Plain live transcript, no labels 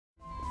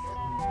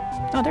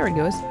Oh, there it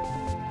goes.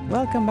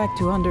 Welcome back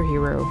to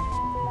UnderHero.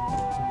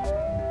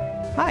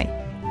 Hi.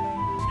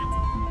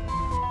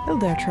 Hello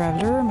there,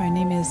 traveler. My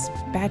name is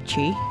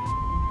Batchy,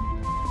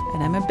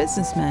 and I'm a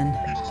businessman.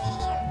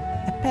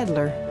 A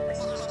peddler.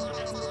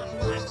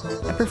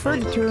 I prefer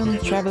the term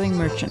traveling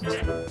merchant.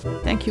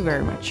 Thank you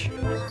very much.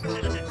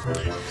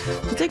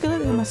 So take a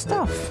look at my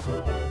stuff.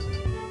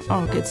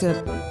 Oh, it's a...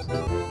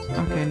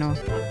 Okay, no.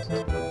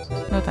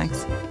 No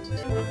thanks.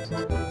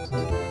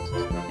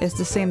 It's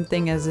the same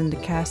thing as in the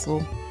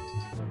castle.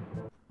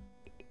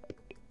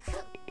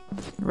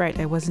 Right,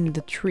 I was in the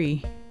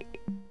tree.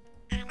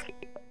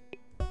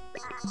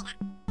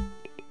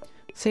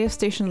 Save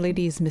station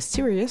lady is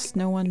mysterious.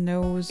 No one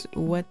knows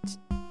what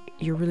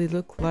you really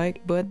look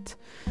like, but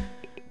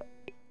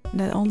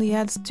that only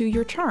adds to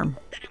your charm.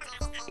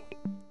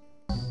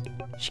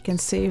 She can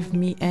save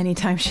me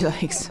anytime she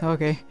likes.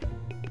 Okay.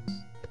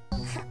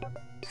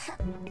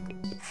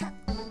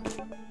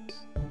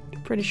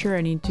 Pretty sure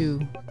I need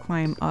to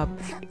climb up.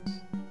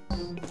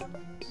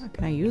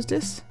 Can I use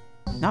this?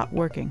 Not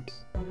working.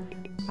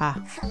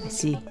 Ah, I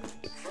see.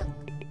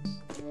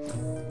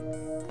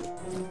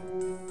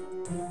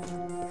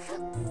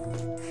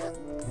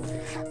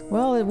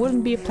 Well, it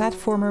wouldn't be a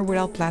platformer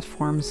without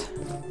platforms.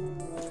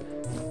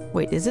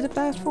 Wait, is it a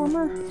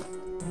platformer?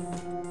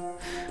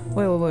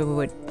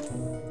 Wait.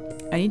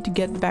 I need to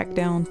get back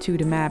down to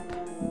the map.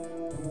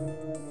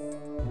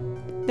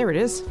 There it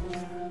is.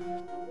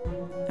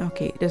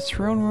 Okay, the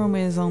throne room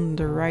is on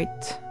the right.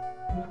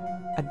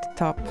 At the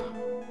top.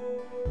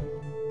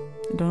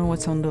 I don't know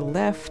what's on the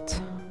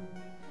left.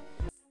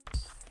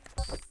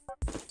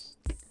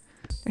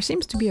 There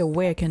seems to be a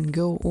way I can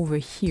go over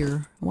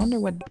here. I wonder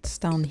what's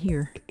down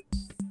here.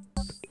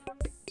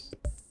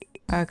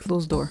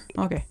 Closed door.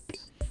 Okay.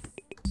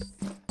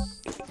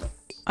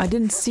 I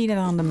didn't see that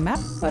on the map,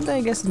 but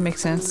I guess it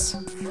makes sense.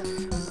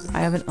 I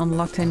haven't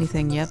unlocked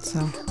anything yet, so...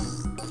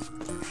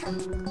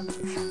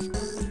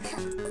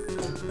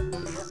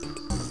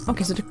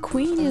 Okay, so the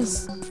queen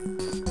is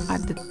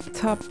at the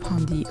top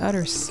on the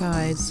other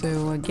side,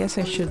 so I guess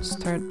I should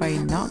start by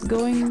not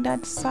going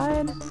that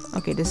side.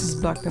 Okay, this is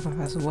blocked up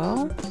as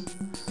well.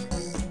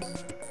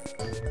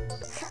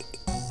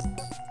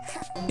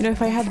 You know,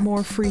 if I had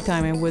more free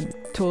time, I would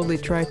totally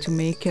try to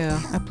make a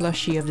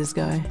plushie of this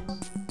guy.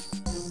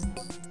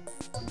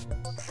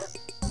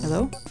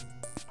 Hello?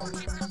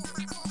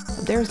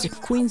 There's the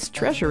queen's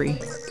treasury.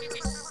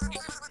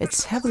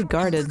 It's heavily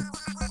guarded.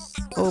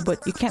 Oh, but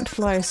you can't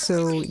fly,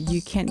 so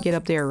you can't get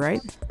up there,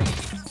 right?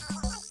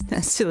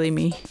 That's silly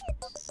me.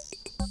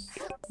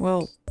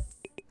 Well,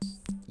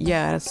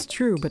 yeah, that's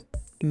true, but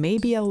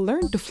maybe I'll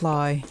learn to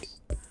fly.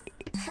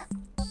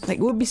 Like,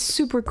 it would be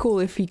super cool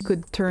if he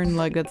could turn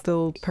like that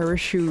little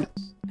parachute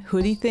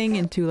hoodie thing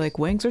into like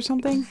wings or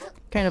something.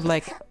 Kind of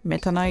like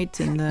Meta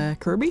Knight in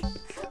Kirby.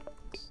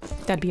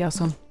 That'd be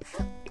awesome.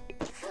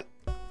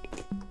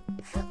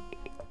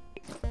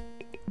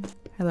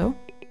 Hello?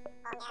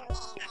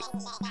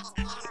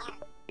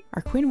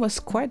 Our queen was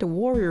quite a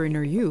warrior in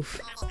her youth.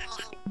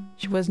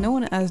 She was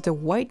known as the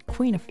White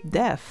Queen of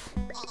Death.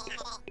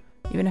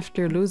 Even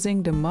after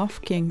losing the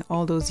Moth King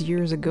all those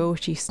years ago,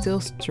 she still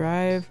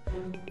strived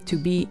to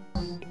be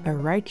a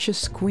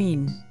righteous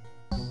queen.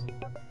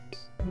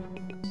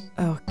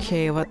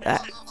 Okay, what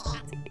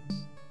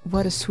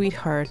a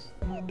sweetheart.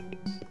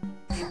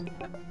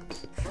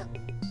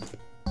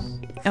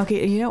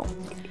 Okay, you know,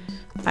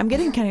 I'm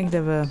getting kind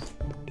of a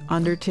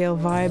Undertale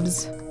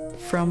vibes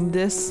from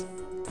this.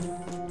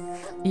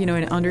 You know,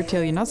 in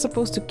Undertale, you're not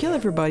supposed to kill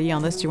everybody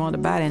unless you want a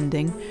bad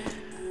ending.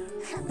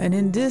 And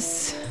in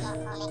this,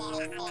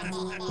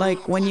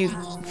 like, when you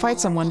fight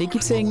someone, they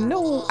keep saying,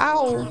 no,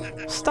 ow,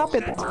 stop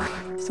it.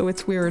 So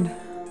it's weird.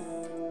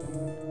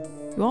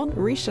 You won't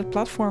reach that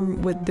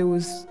platform with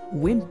those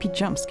wimpy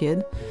jumps,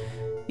 kid.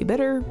 You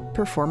better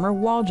perform a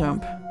wall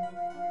jump.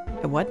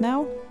 A what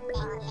now?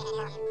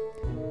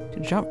 To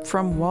jump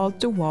from wall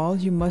to wall,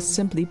 you must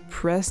simply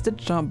press the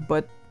jump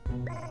button.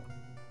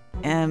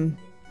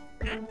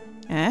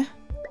 Eh?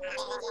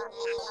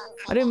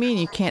 What do you mean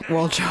you can't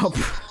wall jump?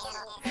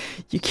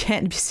 You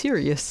can't be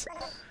serious.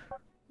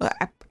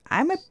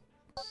 I'm a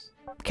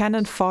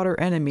cannon fodder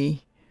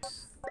enemy.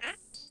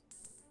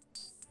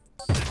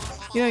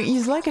 You know,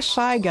 he's like a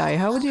shy guy.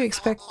 How would you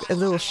expect a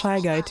little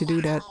shy guy to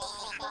do that?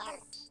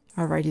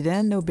 Alrighty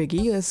then, no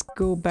biggie. Let's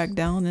go back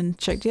down and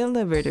check the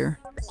elevator.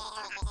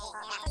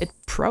 It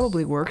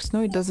probably works.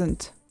 No, it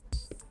doesn't.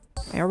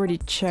 I already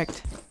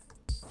checked.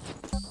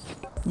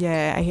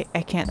 Yeah,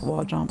 I can't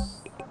wall jump.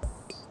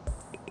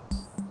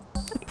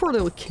 Poor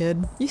little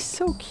kid. He's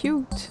so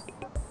cute.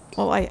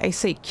 Well, I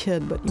say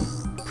kid, but he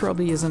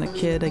probably isn't a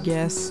kid, I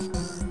guess.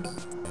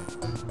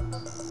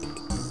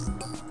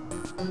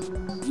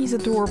 He's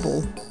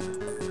adorable.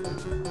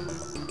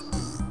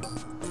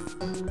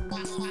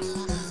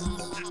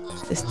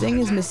 This thing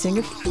is missing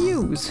a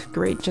fuse.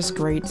 Great, just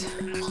great.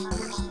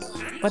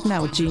 What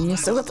now,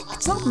 genius? Oh,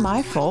 it's not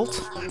my fault.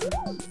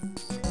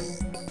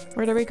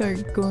 Where are we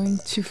going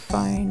to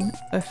find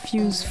a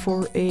fuse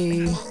for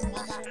a...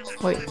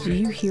 Wait, do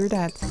you hear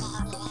that?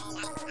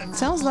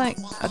 Sounds like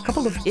a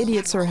couple of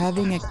idiots are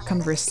having a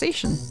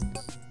conversation.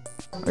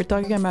 Are you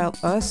talking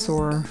about us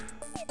or...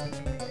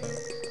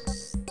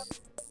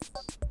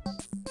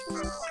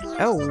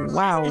 Oh,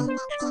 wow.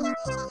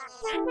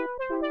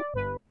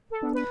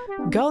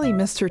 Golly,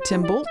 Mr.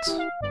 Timbolt.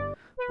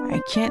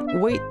 I can't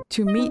wait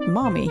to meet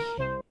Mommy.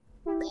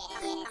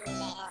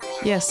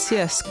 Yes,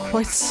 yes,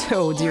 quite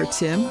so, dear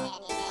Tim.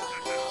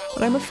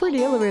 But I'm afraid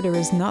the elevator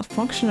is not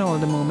functional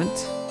at the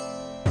moment.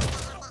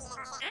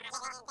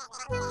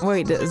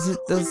 Wait, does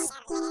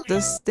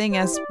this thing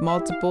has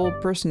multiple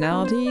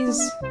personalities?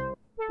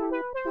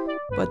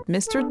 But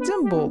Mr.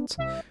 Timbolt,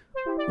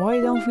 why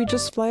don't we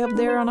just fly up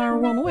there on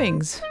our own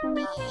wings?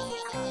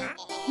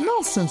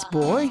 Nonsense,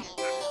 boy.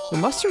 We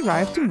must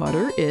arrive to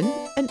Mother in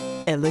an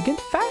elegant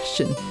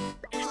fashion.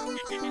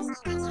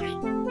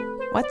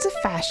 What's a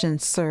fashion,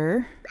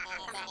 sir?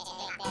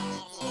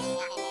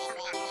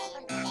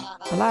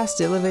 Alas,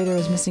 the elevator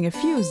is missing a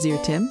fuse, dear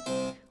Tim.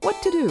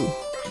 What to do?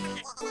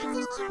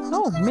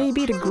 Oh,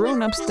 maybe the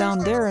grown-ups down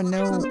there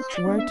know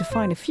where to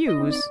find a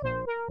fuse.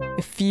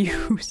 A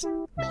fuse.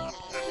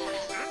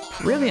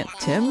 Brilliant,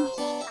 Tim.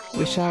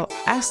 We shall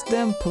ask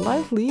them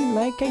politely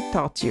like I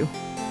taught you.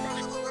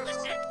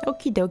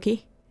 Okie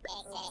dokie.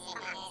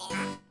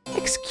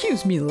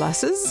 Excuse me,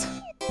 lasses.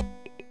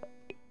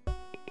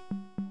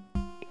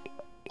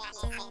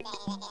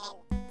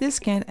 This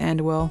can't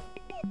end well.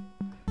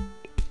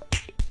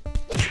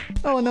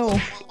 Oh no.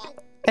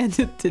 And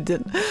it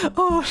didn't.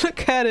 Oh,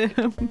 look at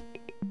him.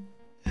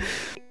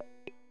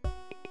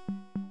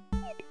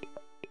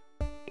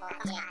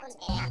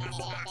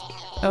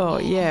 Oh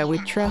yeah, we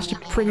trashed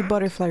a pretty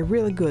butterfly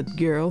really good,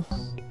 girl.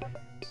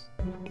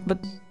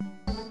 But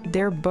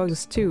they're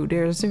bugs too.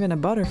 There's even a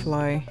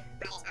butterfly.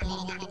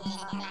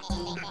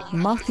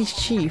 Mothie's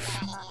chief.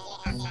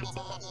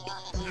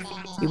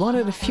 He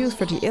wanted a fuse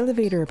for the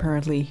elevator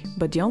apparently,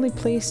 but the only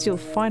place you'll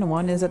find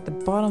one is at the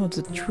bottom of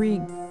the tree.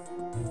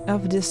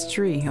 Of this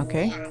tree,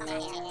 okay?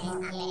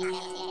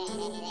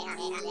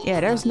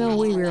 Yeah, there's no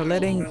way we're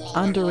letting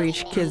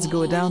underage kids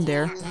go down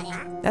there.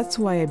 That's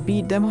why I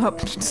beat them up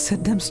to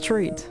set them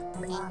straight.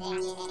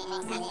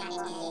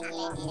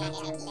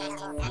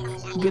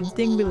 Good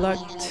thing we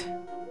locked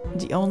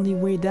the only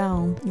way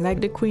down, like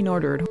the Queen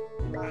ordered.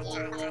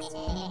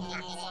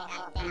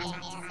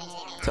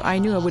 So I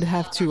knew I would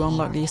have to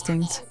unlock these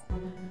things.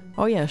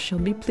 Oh yeah, she'll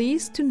be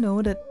pleased to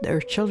know that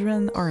their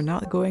children are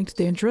not going to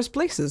dangerous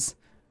places.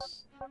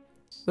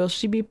 Will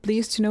she be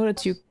pleased to know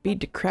that you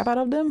beat the crap out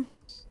of them?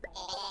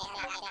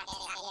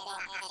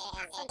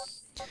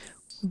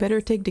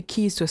 Better take the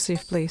keys to a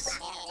safe place.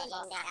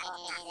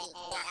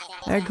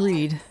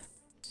 Agreed.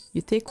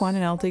 You take one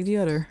and I'll take the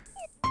other.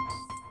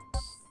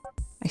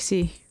 I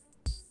see.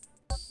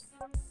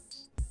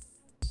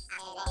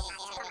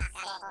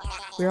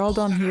 We're all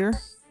done here.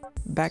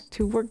 Back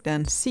to work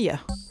then. See ya.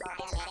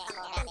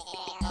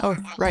 Oh,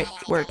 right,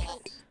 work.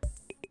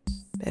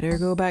 Better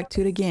go back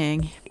to the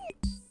gang.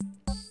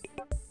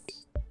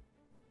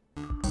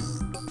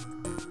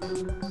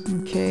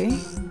 Okay.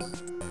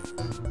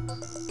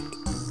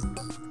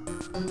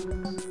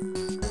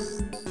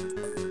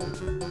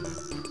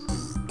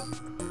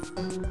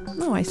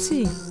 Oh, I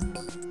see.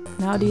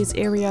 Now these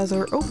areas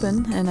are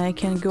open and I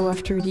can go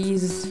after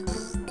these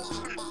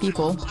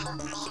people.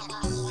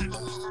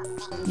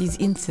 These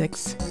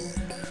insects.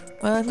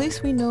 Well, at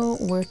least we know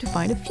where to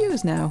find a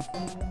fuse now.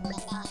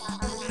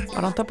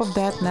 But on top of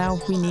that, now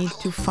we need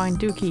to find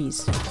 2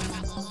 keys.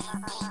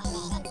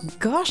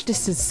 Gosh,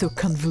 this is so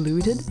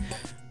convoluted.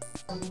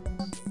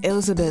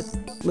 Elizabeth,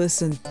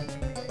 listen.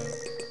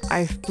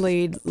 I've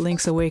played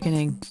Link's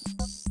Awakening.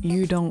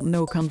 You don't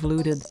know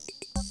convoluted.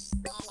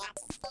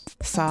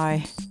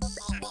 Sigh.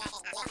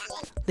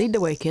 Lead the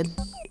way, kid.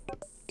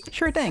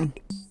 Sure thing.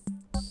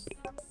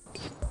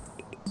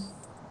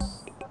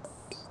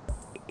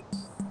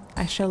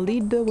 I shall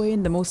lead the way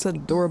in the most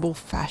adorable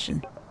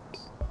fashion.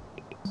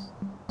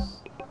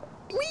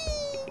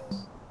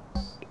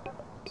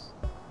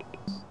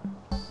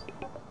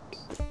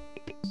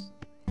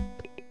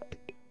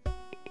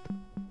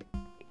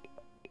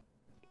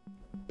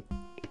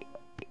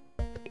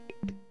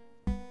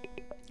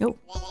 Oh.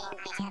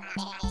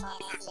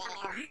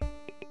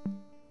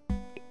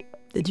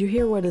 Did you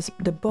hear what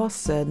the boss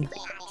said?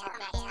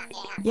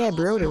 Yeah,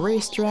 bro, the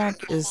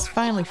racetrack is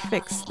finally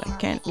fixed. I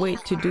can't wait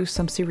to do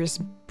some serious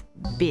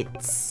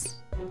bits,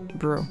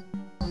 bro.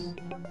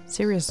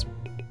 Serious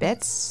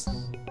bets?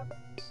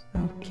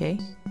 Okay.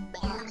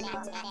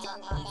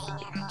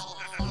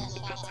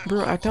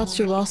 Bro, I thought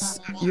you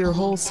lost your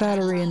whole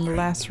salary in the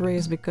last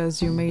race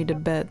because you made a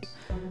bet.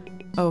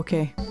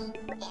 Okay.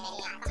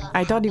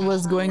 I thought he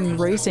was going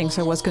racing,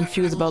 so I was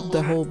confused about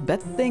the whole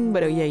bet thing,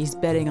 but yeah, he's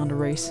betting on the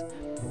race.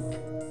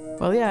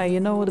 Well, yeah, you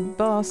know the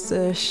boss,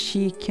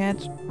 she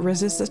can't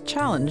resist a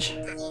challenge.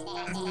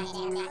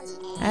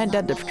 And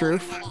that's the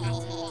truth.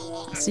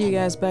 I'll see you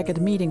guys back at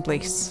the meeting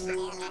place.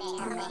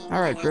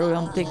 Alright, bro,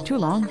 don't take too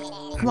long.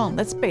 Come on,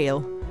 let's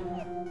bail.